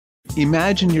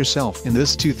Imagine yourself in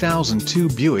this 2002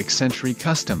 Buick Century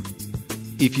Custom.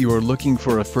 If you are looking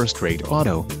for a first-rate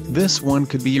auto, this one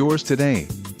could be yours today.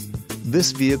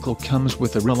 This vehicle comes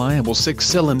with a reliable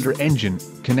 6-cylinder engine,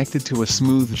 connected to a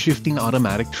smooth shifting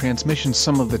automatic transmission.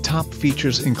 Some of the top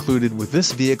features included with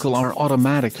this vehicle are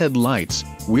automatic headlights,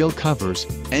 wheel covers,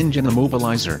 engine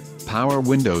immobilizer, power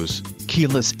windows,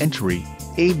 keyless entry,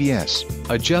 ABS,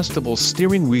 adjustable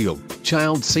steering wheel,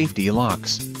 child safety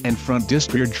locks, and front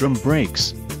disc rear drum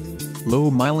brakes.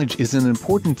 Low mileage is an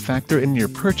important factor in your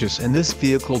purchase, and this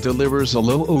vehicle delivers a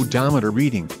low odometer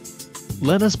reading.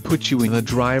 Let us put you in the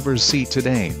driver's seat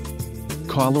today.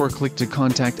 Call or click to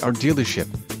contact our dealership.